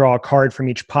to draw a card from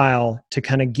each pile to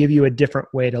kind of give you a different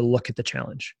way to look at the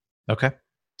challenge. Okay.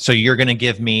 So you're going to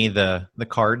give me the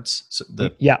cards, the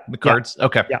cards. Yeah,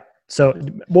 okay. yeah. So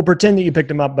we'll pretend that you picked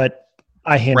them up, but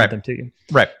I handed them to you.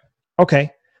 Right.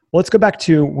 Okay. Well, let's go back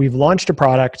to, we've launched a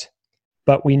product,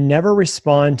 but we never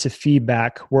respond to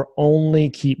feedback. We're only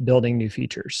keep building new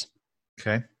features.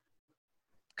 Okay.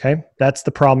 Okay. That's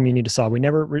the problem you need to solve. We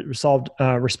never respond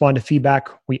to feedback.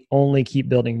 We only keep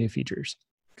building new features.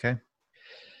 Okay.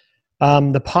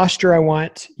 The posture I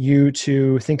want you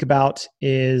to think about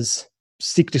is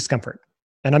seek discomfort.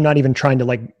 And I'm not even trying to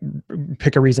like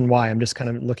pick a reason why. I'm just kind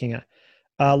of looking at,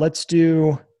 let's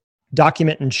do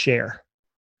document and share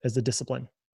as the discipline.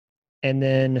 And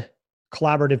then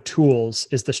collaborative tools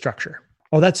is the structure.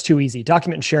 Oh, that's too easy.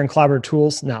 Document and share and collaborative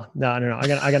tools. No. I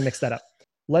gotta mix that up.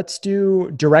 Let's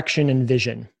do direction and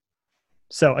vision.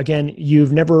 So again,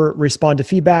 you've never responded to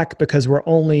feedback because we're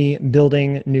only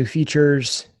building new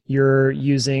features. You're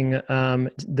using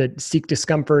the seek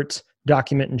discomfort,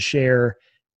 document and share,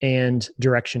 and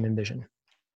direction and vision.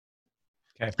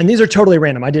 Okay. And these are totally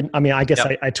random. I guess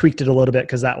I tweaked it a little bit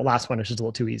because that last one is just a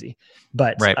little too easy.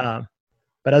 But right.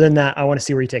 But other than that, I want to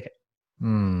see where you take it.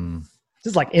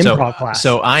 This is like improv class.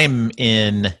 So I'm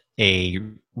in a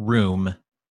room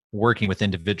working with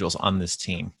individuals on this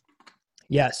team.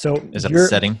 Yeah. So is that the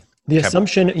setting? The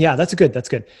assumption, yeah, that's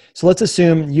good. So let's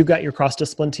assume you've got your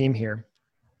cross-discipline team here,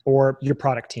 or your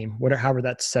product team, however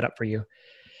that's set up for you.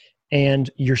 And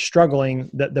you're struggling,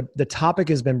 the topic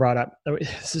has been brought up.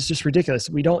 This is just ridiculous.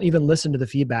 We don't even listen to the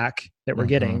feedback that we're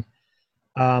getting.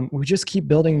 We just keep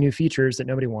building new features that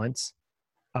nobody wants.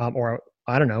 Or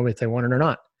I don't know if they want it or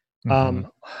not.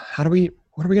 What are we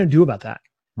going to do about that?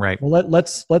 Right. Well,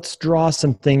 let's draw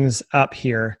some things up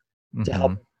here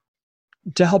to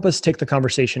help us take the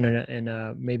conversation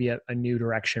in maybe a new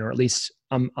direction, or at least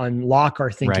unlock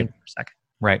our thinking for a second.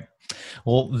 Right.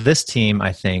 Well, this team,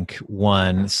 I think,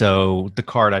 won. So the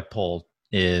card I pulled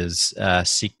is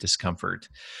seek discomfort.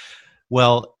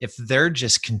 Well, if they're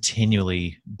just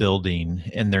continually building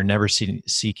and they're never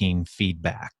seeking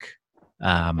feedback,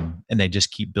 and they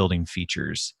just keep building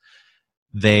features,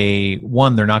 they're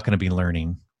not going to be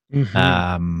learning.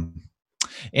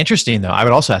 Interesting, though. I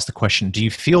would also ask the question: do you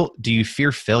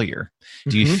fear failure?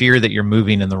 Do you fear that you're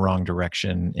moving in the wrong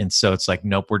direction? And so it's like,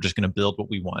 nope, we're just going to build what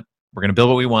we want. We're going to build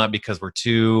what we want because we're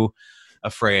too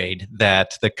afraid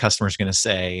that the customer's going to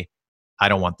say, I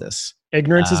don't want this.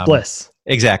 Ignorance is bliss.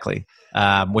 Exactly.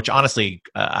 Which honestly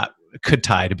could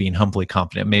tie to being humbly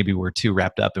confident. Maybe we're too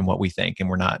wrapped up in what we think and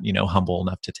we're not, humble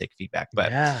enough to take feedback.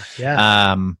 But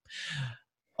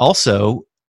also,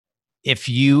 if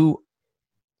you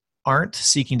aren't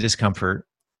seeking discomfort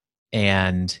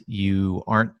and you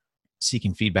aren't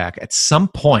seeking feedback, at some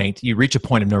point you reach a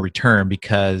point of no return,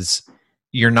 because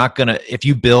you're not going to, if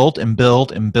you build and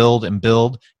build and build and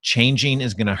build, changing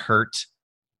is going to hurt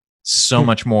so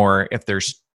much more if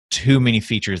there's too many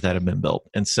features that have been built.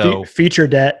 And so feature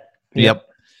debt. Yep.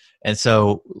 And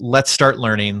so let's start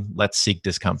learning. Let's seek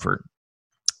discomfort.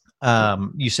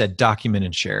 You said document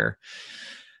and share.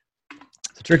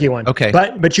 It's a tricky one. Okay.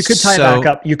 But you could tie it back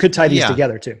up. You could tie these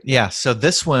together too. Yeah. So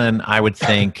this one, I would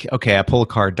think, okay, I pull a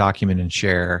card, document and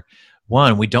share.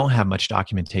 One, we don't have much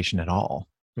documentation at all.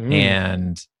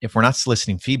 And if we're not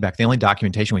soliciting feedback, the only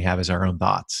documentation we have is our own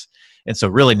thoughts. And so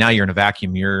really now you're in a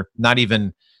vacuum. You don't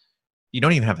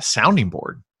even have a sounding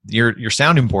board. Your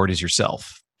sounding board is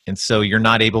yourself. And so you're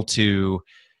not able to,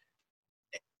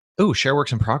 share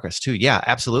works in progress too. Yeah,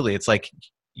 absolutely. It's like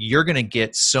you're going to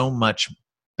get so much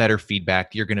better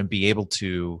feedback. You're going to be able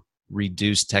to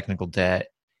reduce technical debt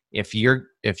if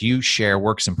you share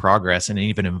works in progress and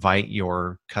even invite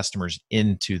your customers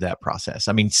into that process.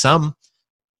 I mean, some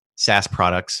SaaS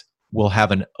products will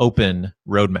have an open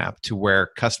roadmap to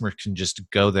where customers can just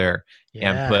go there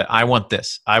and put, I want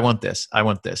this, I want this, I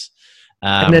want this.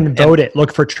 And then vote it,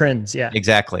 look for trends. Yeah,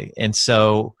 exactly. And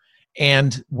so,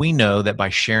 and we know that by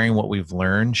sharing what we've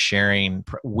learned,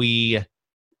 we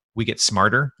get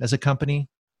smarter as a company.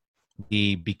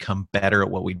 We become better at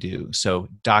what we do. So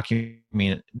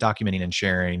documenting and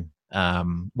sharing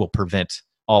will prevent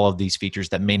all of these features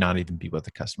that may not even be what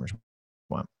the customers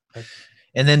want.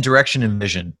 And then direction and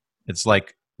vision. It's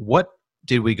like, what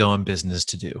did we go in business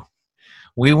to do?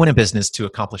 We went in business to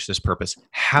accomplish this purpose.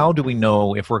 How do we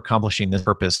know if we're accomplishing this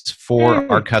purpose for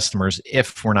our customers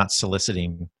if we're not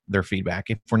soliciting their feedback,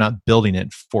 if we're not building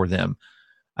it for them?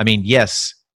 I mean,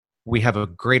 yes, we have a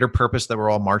greater purpose that we're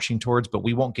all marching towards, but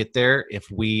we won't get there if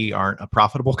we aren't a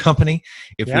profitable company,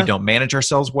 if we don't manage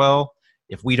ourselves well,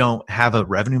 if we don't have a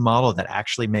revenue model that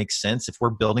actually makes sense, if we're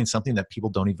building something that people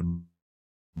don't even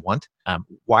want.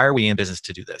 Why are we in business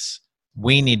to do this?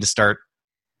 We need to start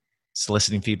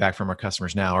soliciting feedback from our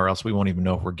customers now, or else we won't even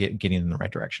know if we're getting in the right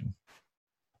direction.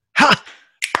 Ha!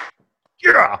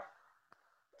 Yeah!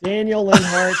 Daniel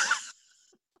Linhart.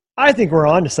 I think we're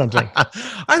on to something.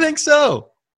 I think so.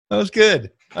 That was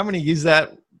good. I'm going to use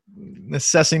that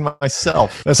assessing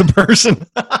myself as a person.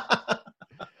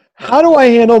 How do I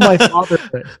handle my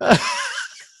fatherhood?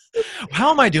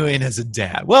 How am I doing as a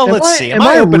dad? Well, let's see. Am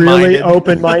I really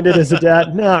open-minded as a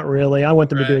dad? Not really. I want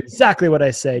them to do exactly what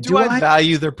I say. Do I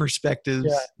value their perspectives?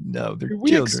 Yeah. No, they're do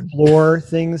we children. Explore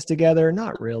things together?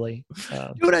 Not really.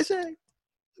 Do what I say.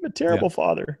 I'm a terrible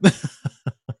father.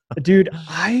 Dude,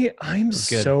 I'm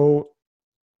so...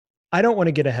 I don't want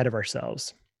to get ahead of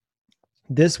ourselves.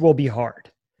 This will be hard.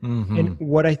 Mm-hmm. And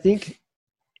what I think,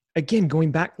 again,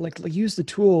 going back, like use the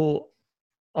tool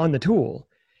on the tool.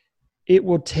 It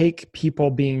will take people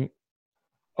being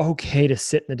okay to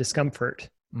sit in the discomfort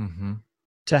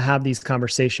to have these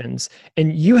conversations.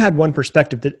 And you had one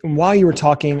perspective that while you were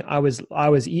talking, I was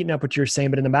eating up what you were saying,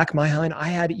 but in the back of my mind, I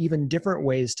had even different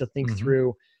ways to think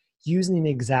through using the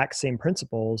exact same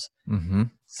principles,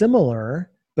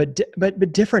 similar, but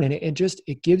different. And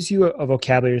it gives you a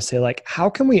vocabulary to say, like, how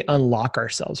can we unlock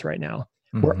ourselves right now?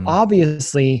 We're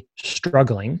obviously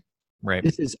struggling. Right.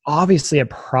 This is obviously a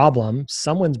problem.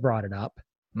 Someone's brought it up,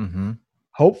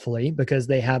 hopefully, because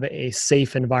they have a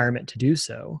safe environment to do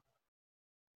so.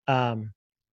 And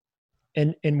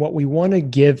what we want to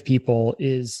give people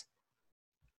is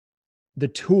the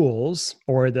tools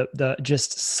or the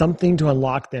just something to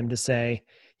unlock them to say,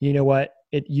 you know what,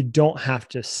 you don't have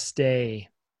to stay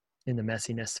in the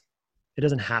messiness. It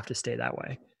doesn't have to stay that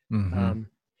way.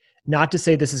 Not to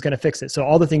say this is going to fix it. So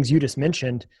all the things you just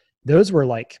mentioned, those were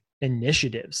like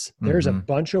initiatives. There's a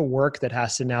bunch of work that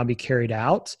has to now be carried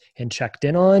out and checked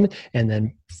in on, and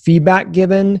then feedback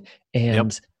given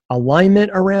and alignment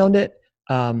around it.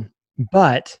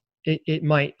 But it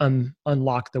might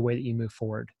unlock the way that you move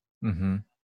forward.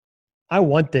 I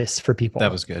want this for people.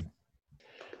 That was good.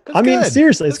 I mean,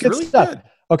 seriously, it's good stuff. Good.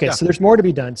 Okay, so there's more to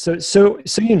be done. So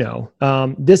you know,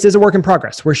 this is a work in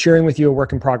progress. We're sharing with you a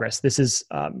work in progress. This is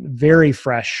very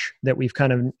fresh that we've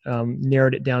kind of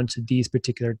narrowed it down to these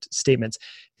particular statements.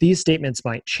 These statements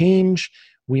might change.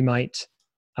 We might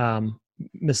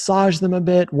massage them a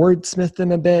bit, wordsmith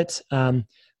them a bit,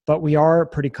 but we are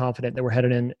pretty confident that we're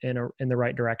headed in the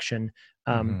right direction,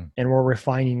 and we're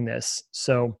refining this.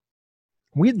 So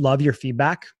we'd love your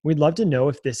feedback. We'd love to know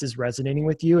if this is resonating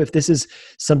with you, if this is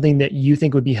something that you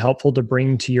think would be helpful to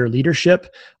bring to your leadership,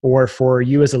 or for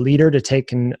you as a leader to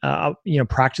take and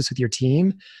practice with your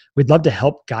team. We'd love to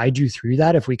help guide you through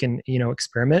that if we can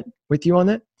experiment with you on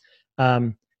that.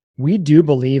 We do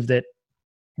believe that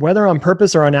whether on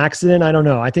purpose or on accident, I don't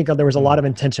know. I think there was a lot of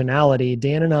intentionality.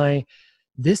 Dan and I,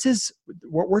 this is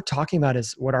what we're talking about,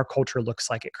 is what our culture looks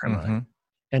like at Crema.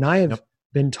 And I have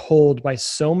been told by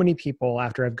so many people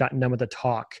after I've gotten done with a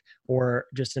talk or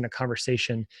just in a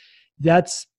conversation,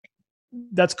 that's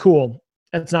cool.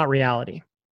 That's not reality.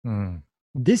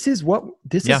 This is what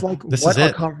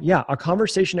a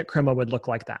conversation at Crema would look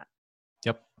like that.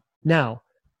 Now,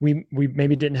 we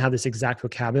maybe didn't have this exact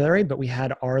vocabulary, but we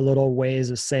had our little ways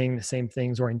of saying the same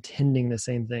things or intending the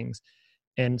same things.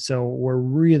 And so we're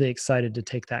really excited to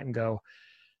take that and go,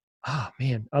 oh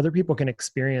man, other people can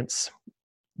experience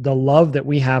the love that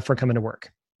we have for coming to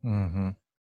work.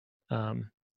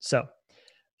 So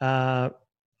I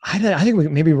think we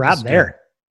maybe wrap there.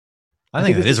 I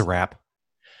think it is a wrap.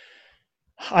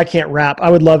 I can't rap. I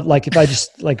would love, like, if I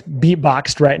just like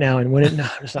beatboxed right now and wouldn't. No,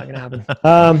 it's not going to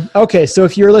happen. Okay. So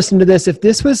if you're listening to this, if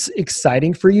this was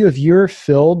exciting for you, if you're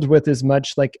filled with as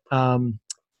much like,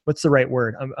 what's the right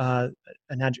word?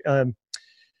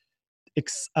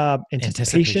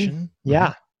 Anticipation.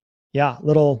 Yeah. Yeah.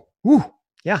 Little,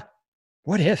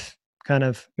 what if kind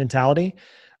of mentality.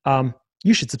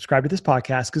 You should subscribe to this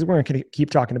podcast because we're going to keep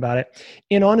talking about it.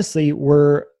 And honestly,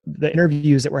 the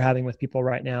interviews that we're having with people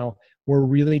right now, we're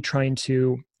really trying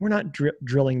to, we're not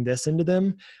drilling this into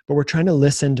them, but we're trying to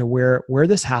listen to where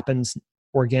this happens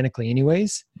organically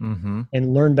anyways,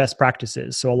 and learn best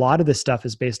practices. So a lot of this stuff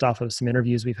is based off of some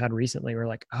interviews we've had recently. We're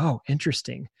like, oh,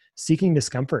 interesting. Seeking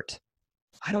discomfort.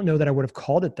 I don't know that I would have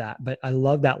called it that, but I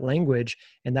love that language.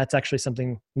 And that's actually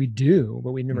something we do,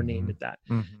 but we never named it that.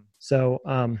 Mm-hmm. So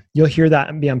you'll hear that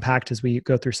and be unpacked as we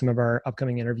go through some of our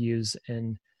upcoming interviews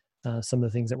and some of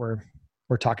the things that we're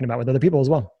talking about with other people as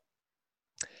well.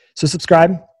 So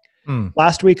subscribe.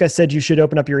 Last week I said you should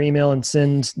open up your email and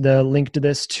send the link to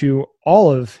this to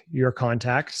all of your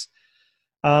contacts.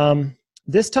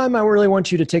 This time I really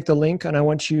want you to take the link and I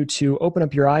want you to open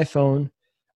up your iPhone.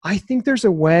 I think there's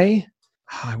a way.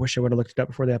 I wish I would have looked it up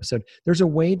before the episode. There's a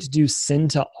way to do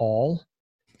send to all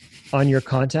on your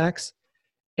contacts,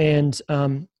 and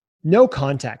no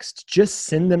context. Just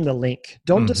send them the link.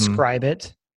 Don't describe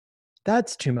it.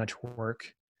 That's too much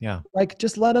work. Yeah. Like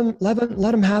just let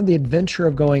them have the adventure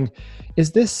of going,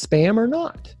 is this spam or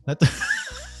not?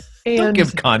 Don't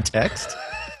give context.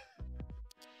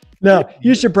 No,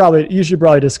 you should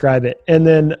probably describe it and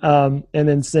then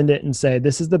send it and say,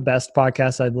 this is the best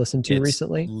podcast I've listened to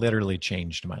recently. Literally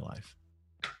changed my life.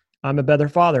 I'm a better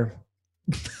father,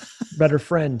 better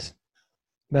friend,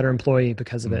 better employee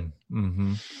because of it.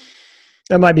 Mm-hmm.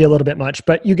 That might be a little bit much,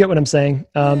 but you get what I'm saying.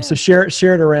 So share it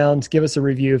around, give us a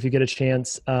review if you get a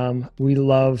chance. We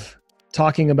love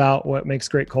talking about what makes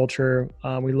great culture.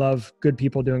 We love good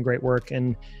people doing great work.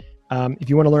 And if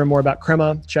you want to learn more about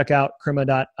Crema, check out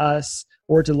crema.us,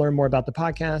 or to learn more about the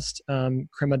podcast,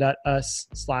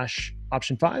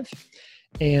 crema.us/option5.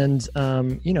 And,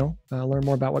 learn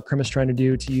more about what Crema is trying to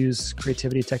do to use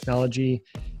creativity, technology,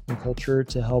 and culture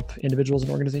to help individuals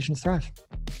and organizations thrive.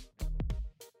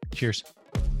 Cheers.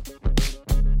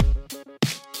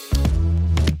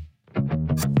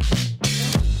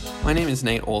 My name is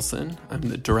Nate Olson. I'm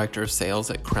the Director of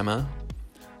Sales at Crema.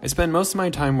 I spend most of my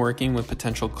time working with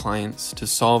potential clients to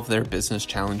solve their business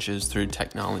challenges through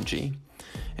technology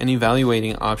and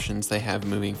evaluating options they have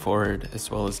moving forward,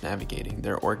 as well as navigating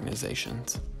their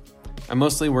organizations. I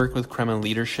mostly work with Crema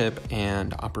leadership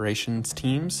and operations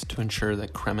teams to ensure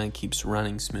that Crema keeps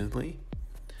running smoothly.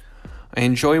 I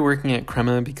enjoy working at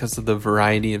Crema because of the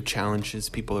variety of challenges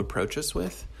people approach us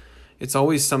with. It's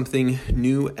always something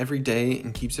new every day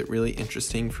and keeps it really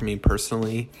interesting for me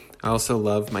personally. I also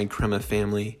love my Crema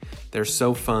family. They're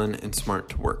so fun and smart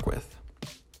to work with.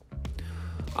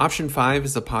 Option 5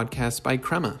 is a podcast by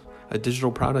Crema, a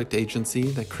digital product agency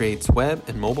that creates web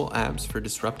and mobile apps for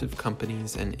disruptive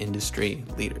companies and industry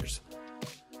leaders.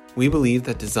 We believe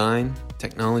that design,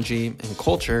 technology, and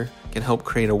culture can help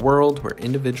create a world where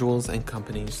individuals and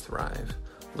companies thrive.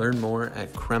 Learn more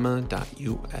at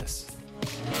crema.us.